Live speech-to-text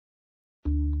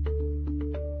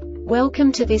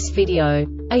Welcome to this video.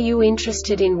 Are you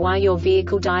interested in why your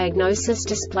vehicle diagnosis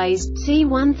displays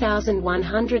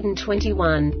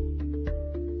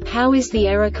C1121? How is the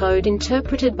error code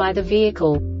interpreted by the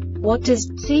vehicle? What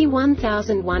does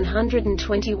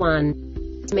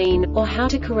C1121 mean, or how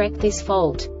to correct this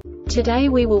fault? Today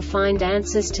we will find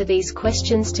answers to these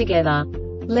questions together.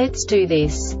 Let's do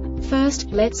this.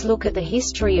 First, let's look at the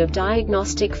history of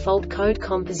diagnostic fault code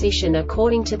composition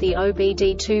according to the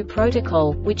OBD2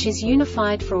 protocol, which is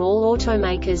unified for all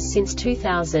automakers since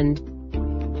 2000.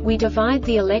 We divide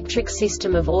the electric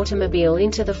system of automobile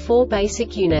into the four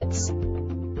basic units: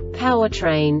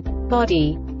 powertrain,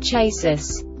 body,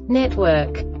 chassis,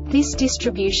 network. This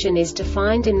distribution is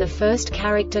defined in the first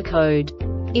character code.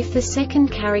 If the second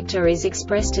character is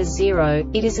expressed as 0,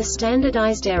 it is a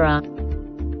standardized error.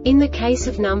 In the case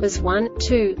of numbers 1,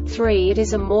 2, 3, it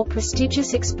is a more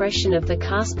prestigious expression of the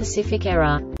car-specific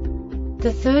error.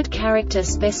 The third character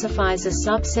specifies a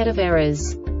subset of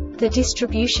errors. The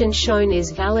distribution shown is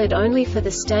valid only for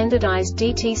the standardized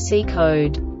DTC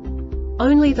code.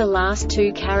 Only the last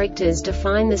two characters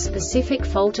define the specific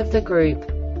fault of the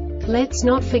group. Let's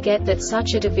not forget that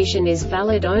such a division is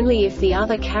valid only if the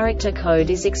other character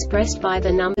code is expressed by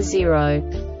the number 0.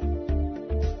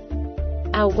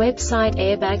 Our website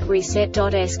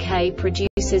airbagreset.sk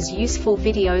produces useful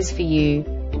videos for you.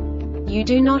 You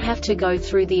do not have to go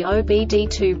through the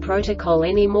OBD2 protocol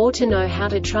anymore to know how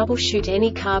to troubleshoot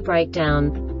any car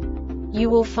breakdown. You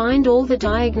will find all the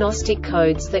diagnostic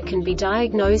codes that can be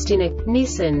diagnosed in a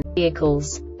Nissan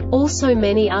vehicles. Also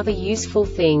many other useful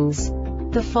things.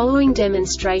 The following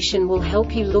demonstration will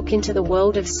help you look into the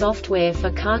world of software for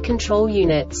car control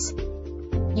units.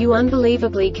 You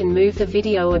unbelievably can move the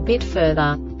video a bit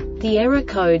further. The error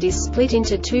code is split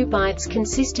into 2 bytes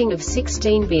consisting of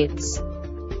 16 bits.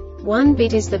 1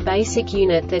 bit is the basic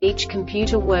unit that each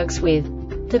computer works with.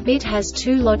 The bit has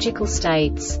 2 logical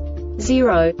states: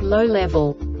 0, low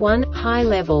level, 1, high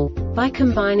level. By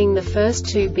combining the first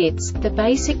 2 bits, the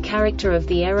basic character of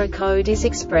the error code is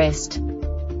expressed.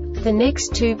 The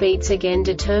next 2 beats again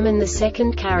determine the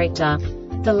second character.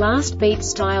 The last beat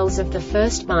styles of the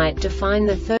first byte define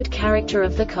the third character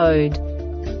of the code.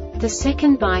 The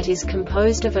second byte is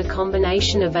composed of a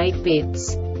combination of 8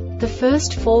 bits. The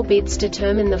first 4 bits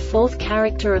determine the fourth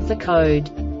character of the code.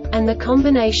 And the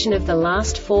combination of the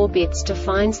last 4 bits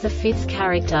defines the fifth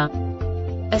character.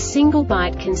 A single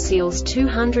byte conceals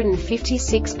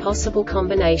 256 possible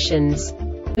combinations.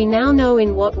 We now know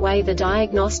in what way the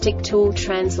diagnostic tool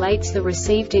translates the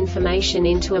received information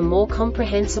into a more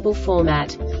comprehensible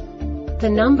format. The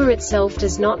number itself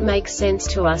does not make sense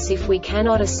to us if we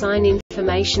cannot assign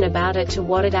information about it to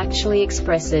what it actually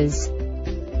expresses.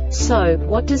 So,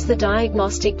 what does the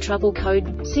Diagnostic Trouble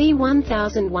Code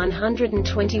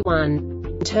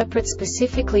C1121 interpret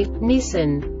specifically for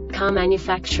Nissan car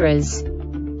manufacturers?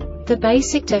 The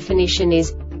basic definition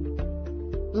is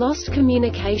lost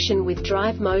communication with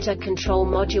drive motor control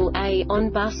module A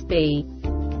on bus B.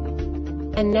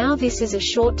 And now this is a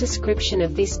short description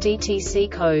of this DTC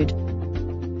code.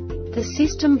 The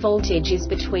system voltage is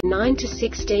between 9 to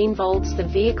 16 volts. The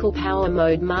vehicle power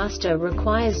mode master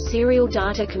requires serial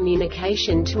data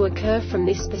communication to occur from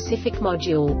this specific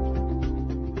module.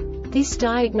 This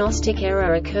diagnostic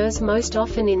error occurs most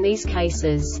often in these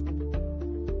cases: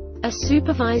 a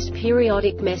supervised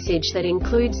periodic message that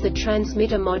includes the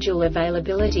transmitter module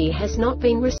availability has not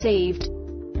been received.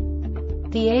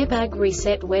 The Airbag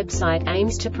Reset website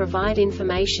aims to provide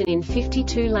information in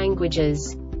 52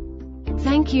 languages.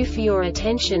 Thank you for your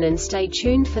attention and stay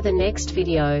tuned for the next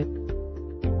video.